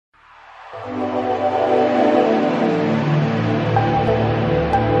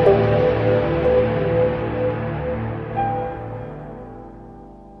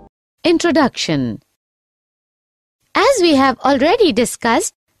Introduction. As we have already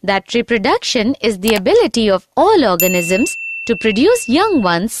discussed that reproduction is the ability of all organisms to produce young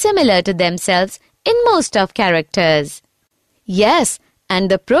ones similar to themselves in most of characters. Yes,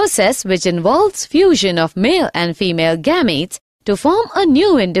 and the process which involves fusion of male and female gametes to form a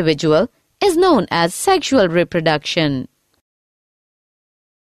new individual is known as sexual reproduction.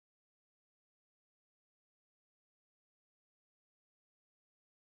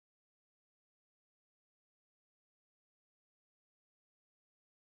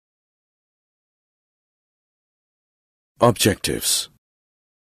 Objectives.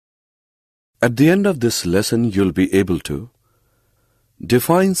 At the end of this lesson, you'll be able to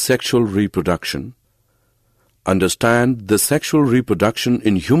define sexual reproduction, understand the sexual reproduction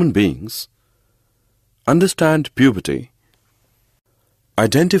in human beings, understand puberty,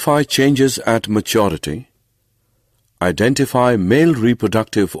 identify changes at maturity, identify male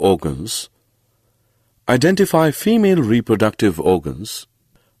reproductive organs, identify female reproductive organs,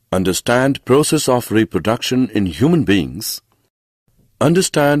 understand process of reproduction in human beings,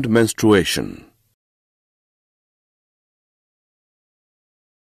 understand menstruation.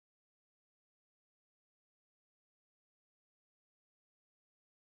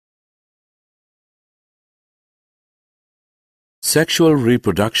 Sexual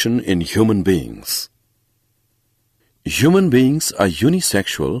reproduction in human beings. Human beings are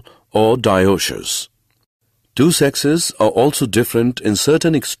unisexual or dioecious. Two sexes are also different in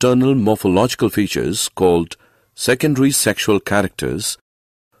certain external morphological features called secondary sexual characters,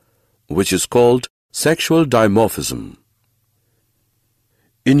 which is called sexual dimorphism.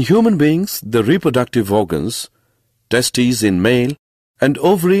 In human beings, the reproductive organs, testes in male and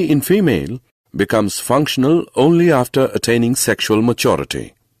ovary in female, becomes functional only after attaining sexual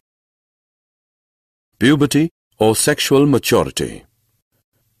maturity. Puberty or sexual maturity.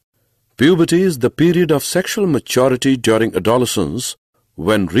 Puberty is the period of sexual maturity during adolescence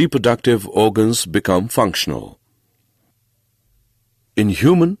when reproductive organs become functional. In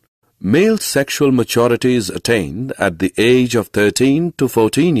human, male sexual maturity is attained at the age of 13 to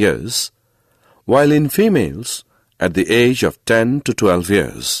 14 years, while in females at the age of 10 to 12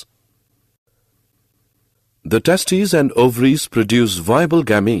 years. The testes and ovaries produce viable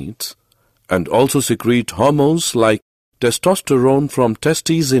gametes and also secrete hormones like testosterone from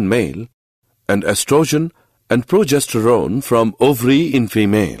testes in male and estrogen and progesterone from ovary in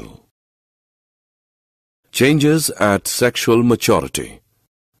female. Changes at sexual maturity.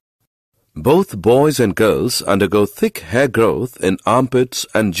 Both boys and girls undergo thick hair growth in armpits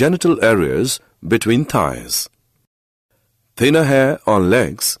and genital areas between thighs. Thinner hair on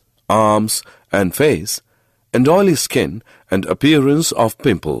legs, arms and face, and oily skin and appearance of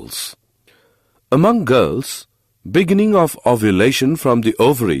pimples. Among girls, beginning of ovulation from the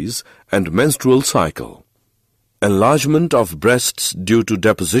ovaries and menstrual cycle. Enlargement of breasts due to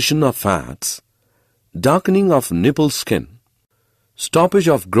deposition of fats. Darkening of nipple skin. Stoppage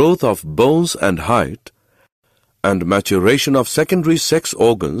of growth of bones and height. And maturation of secondary sex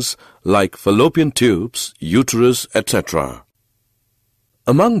organs like fallopian tubes, uterus, etc.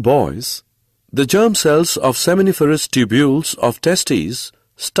 Among boys, the germ cells of seminiferous tubules of testes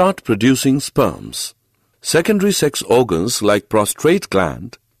start producing sperms. Secondary sex organs like prostate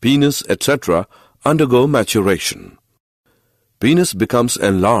gland, penis, etc. undergo maturation. Penis becomes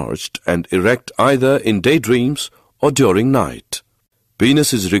enlarged and erect either in daydreams or during night.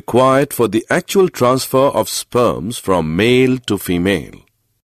 Penis is required for the actual transfer of sperms from male to female.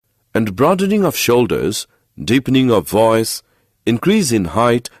 And broadening of shoulders, deepening of voice, increase in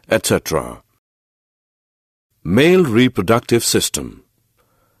height, etc. Male reproductive system.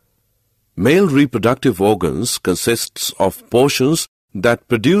 Male reproductive organs consists of portions that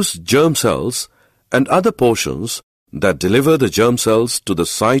produce germ cells and other portions that deliver the germ cells to the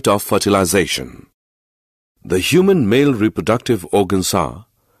site of fertilization. The human male reproductive organs are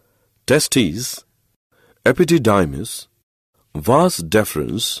testes, epididymis, vas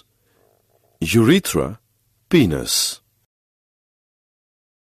deferens, urethra, penis.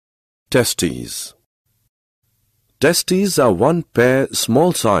 Testes. Testes are one pair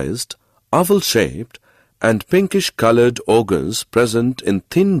small-sized, oval-shaped and pinkish-colored organs present in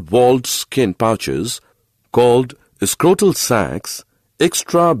thin-walled skin pouches called scrotal sacs,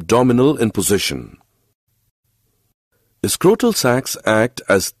 extra-abdominal in position. Scrotal sacs act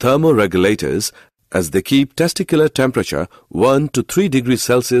as thermoregulators as they keep testicular temperature 1 to 3 degrees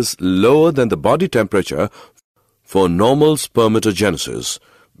Celsius lower than the body temperature for normal spermatogenesis,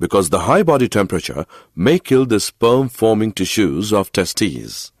 because the high body temperature may kill the sperm-forming tissues of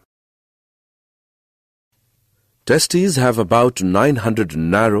testes. Testes have about 900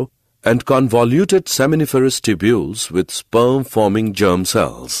 narrow and convoluted seminiferous tubules with sperm-forming germ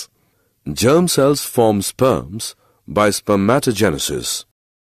cells. Germ cells form sperms by spermatogenesis.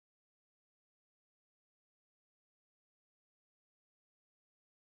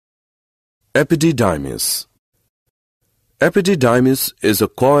 Epididymis. Epididymis is a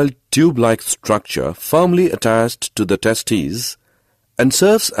coiled tube-like structure firmly attached to the testes and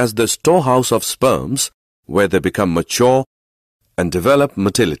serves as the storehouse of sperms where they become mature and develop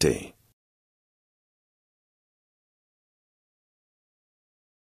motility.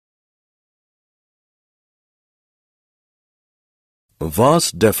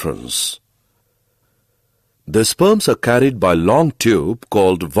 Vas deferens. The sperms are carried by a long tube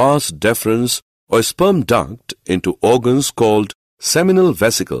called vas deferens or sperm duct into organs called seminal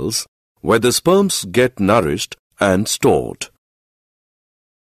vesicles where the sperms get nourished and stored.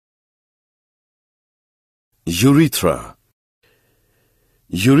 Urethra.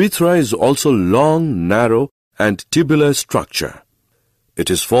 Urethra is also long, narrow and tubular structure. It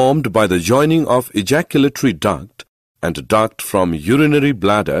is formed by the joining of ejaculatory duct and a duct from urinary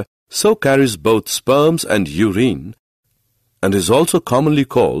bladder, so carries both sperms and urine, and is also commonly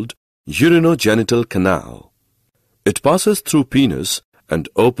called urinogenital canal. It passes through penis and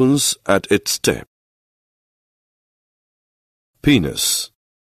opens at its tip. Penis.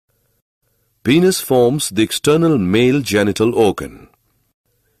 Penis forms the external male genital organ.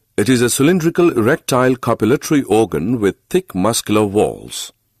 It is a cylindrical erectile copulatory organ with thick muscular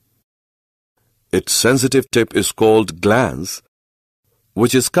walls. Its sensitive tip is called glans,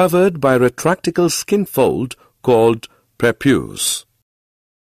 which is covered by a retractile skin fold called prepuce.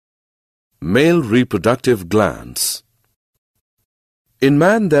 Male reproductive glands. In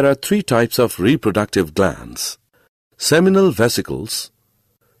man there are three types of reproductive glands: seminal vesicles,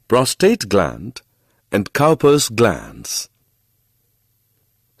 prostate gland, and Cowper's glands.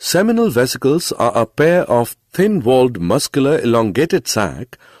 Seminal vesicles are a pair of thin-walled muscular elongated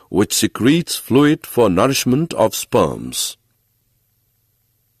sac which secretes fluid for nourishment of sperms.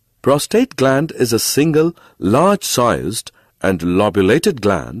 Prostate gland is a single, large-sized and lobulated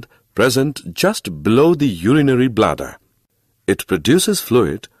gland present just below the urinary bladder. It produces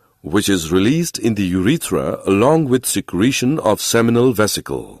fluid which is released in the urethra along with secretion of seminal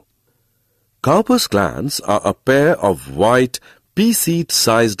vesicle. Cowper's glands are a pair of white,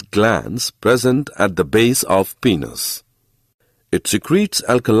 pea-seed-sized glands present at the base of penis. It secretes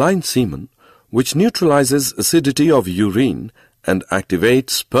alkaline semen, which neutralizes acidity of urine and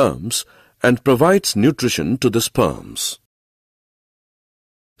activates sperms and provides nutrition to the sperms.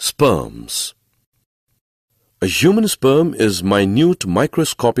 Sperms. A human sperm is minute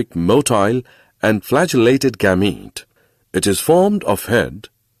microscopic motile and flagellated gamete. It is formed of head,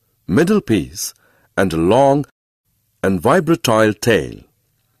 middle piece, and a long and vibratile tail.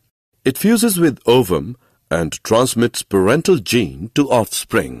 It fuses with ovum and transmits parental gene to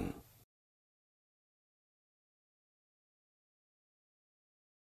offspring.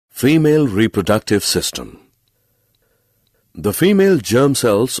 Female reproductive system. The female germ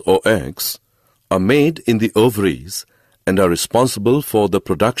cells or eggs are made in the ovaries and are responsible for the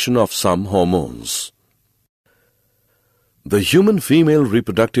production of some hormones. The human female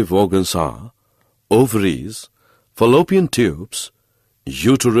reproductive organs are ovaries, fallopian tubes,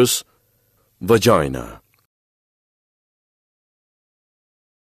 uterus, vagina.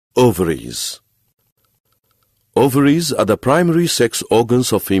 Ovaries. Ovaries are the primary sex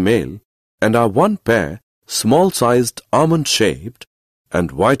organs of female and are one pair, small-sized almond-shaped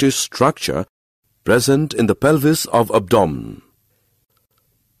and whitish structure present in the pelvis of abdomen.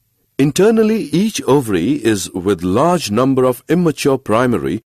 Internally, each ovary is with large number of immature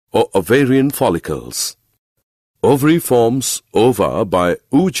primary or ovarian follicles. Ovary forms ova by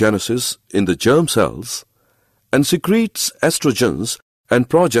oogenesis in the germ cells and secretes estrogens and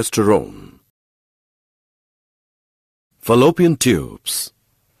progesterone. Fallopian tubes.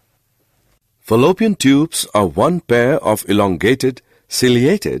 Fallopian tubes are one pair of elongated,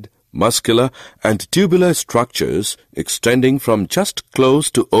 ciliated, muscular and tubular structures extending from just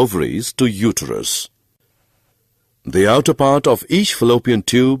close to ovaries to uterus. The outer part of each fallopian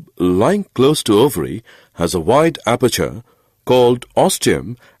tube lying close to ovary has a wide aperture called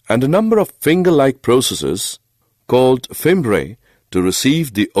ostium and a number of finger-like processes called fimbriae to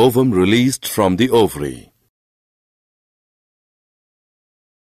receive the ovum released from the ovary.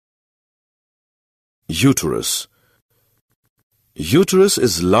 Uterus. Uterus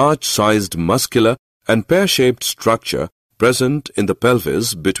is large-sized muscular and pear-shaped structure present in the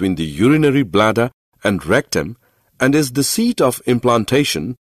pelvis between the urinary bladder and rectum and is the seat of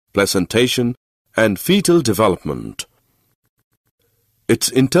implantation, placentation, and fetal development. Its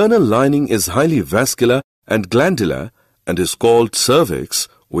internal lining is highly vascular and glandular and is called cervix,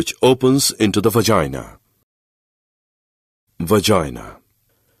 which opens into the vagina. Vagina.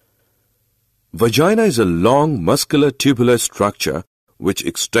 Vagina is a long muscular tubular structure which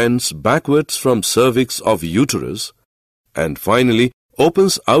extends backwards from cervix of uterus and finally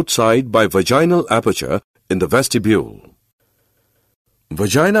opens outside by vaginal aperture in the vestibule.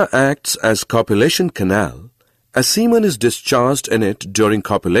 Vagina acts as copulation canal as semen is discharged in it during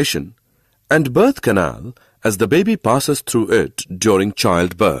copulation and birth canal as the baby passes through it during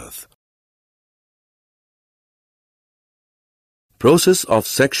childbirth. Process of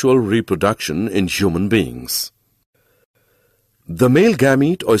sexual reproduction in human beings. The male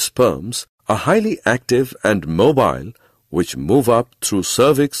gamete or sperms are highly active and mobile, which move up through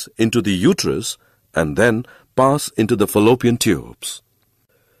cervix into the uterus and then pass into the fallopian tubes.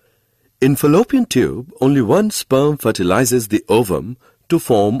 In fallopian tube, only one sperm fertilizes the ovum to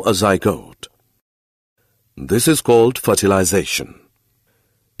form a zygote. This is called fertilization.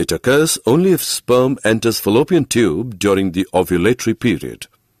 It occurs only if sperm enters fallopian tube during the ovulatory period.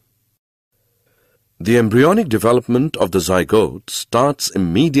 The embryonic development of the zygote starts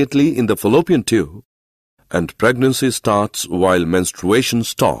immediately in the fallopian tube and pregnancy starts while menstruation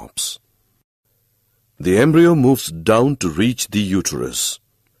stops. The embryo moves down to reach the uterus.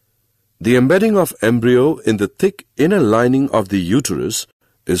 The embedding of embryo in the thick inner lining of the uterus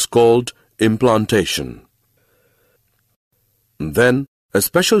is called implantation. Then, a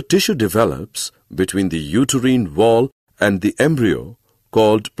special tissue develops between the uterine wall and the embryo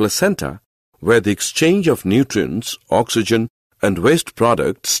called placenta, where the exchange of nutrients, oxygen, and waste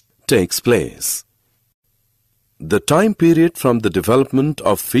products takes place. The time period from the development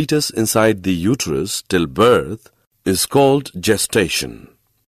of fetus inside the uterus till birth is called gestation.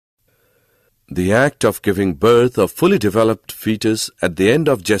 The act of giving birth of fully developed fetus at the end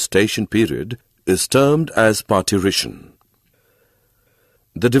of gestation period is termed as parturition.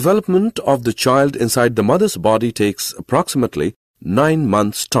 The development of the child inside the mother's body takes approximately 9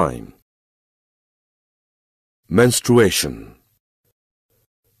 months' time. Menstruation.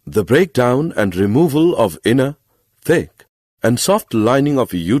 The breakdown and removal of inner, thick, and soft lining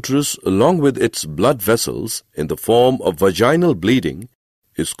of a uterus along with its blood vessels in the form of vaginal bleeding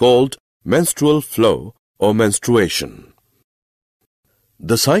is called menstrual flow or menstruation.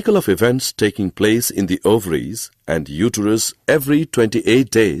 The cycle of events taking place in the ovaries and uterus every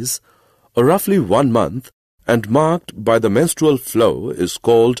 28 days, or roughly 1 month, and marked by the menstrual flow is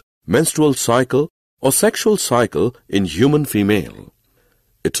called menstrual cycle or sexual cycle in human female.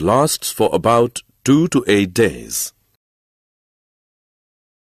 It lasts for about 2 to 8 days.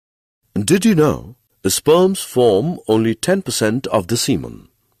 Did you know sperms form only 10% of the semen?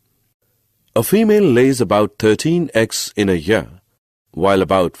 A female lays about 13 eggs in a year, while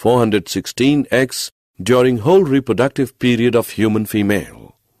about 416 eggs during whole reproductive period of human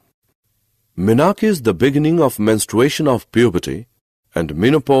female. Menarche is the beginning of menstruation of puberty, and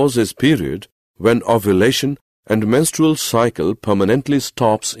menopause is period when ovulation and menstrual cycle permanently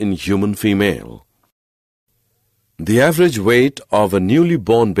stops in human female. The average weight of a newly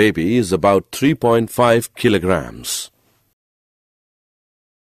born baby is about 3.5 kilograms.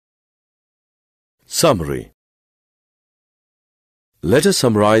 Summary. Let us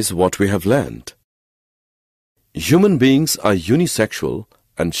summarize what we have learned. Human beings are unisexual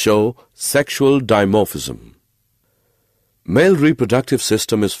and show sexual dimorphism. Male reproductive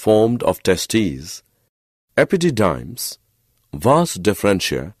system is formed of testes, epididymis, vas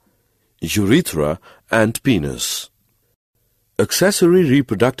deferentia, urethra, and penis. Accessory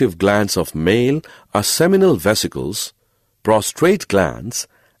reproductive glands of male are seminal vesicles, prostrate glands,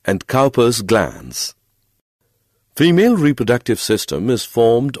 and Cowper's glands. Female reproductive system is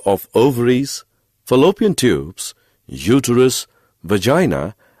formed of ovaries, fallopian tubes, uterus,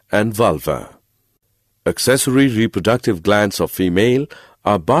 vagina, and vulva. Accessory reproductive glands of female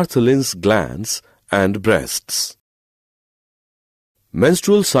are Bartholin's glands and breasts.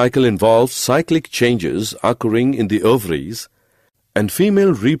 Menstrual cycle involves cyclic changes occurring in the ovaries and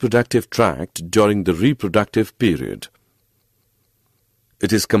female reproductive tract during the reproductive period.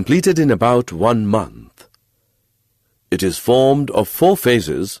 It is completed in about 1 month. It is formed of 4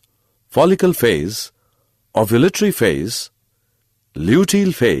 phases: follicle phase, ovulatory phase,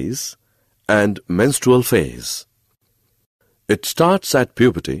 luteal phase, and menstrual phase. It starts at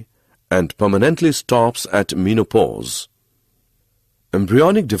puberty and permanently stops at menopause.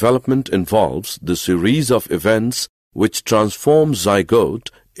 Embryonic development involves the series of events which transforms zygote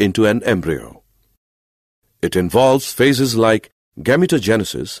into an embryo. It involves phases like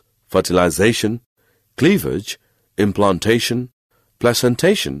gametogenesis, fertilization, cleavage, implantation,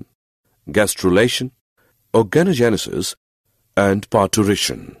 placentation, gastrulation, organogenesis, and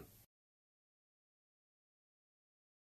parturition.